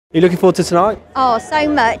Are you looking forward to tonight? Oh, so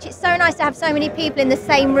much. It's so nice to have so many people in the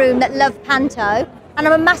same room that love Panto. And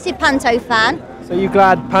I'm a massive Panto fan. So you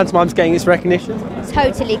glad Pantomime's getting its recognition?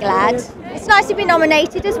 Totally glad. It's nice to be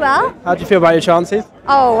nominated as well. How do you feel about your chances?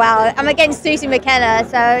 Oh, well, I'm against Susie McKenna,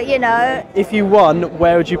 so, you know. If you won,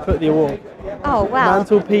 where would you put the award? Oh, wow.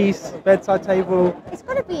 Mantelpiece, bedside table? It's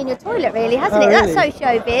got to be in your toilet, really, hasn't it? Really? That's so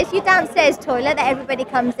showbiz. Your downstairs toilet that everybody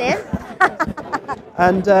comes in.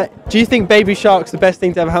 And do you think Baby Shark's the best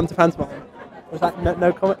thing to ever happen to Pantomime? Was that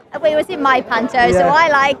no comment? Well, it was in my Panto, so I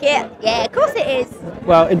like it. Yeah, of course it is.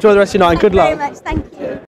 Well, enjoy the rest of your night and good luck. Thank you very much. Thank you.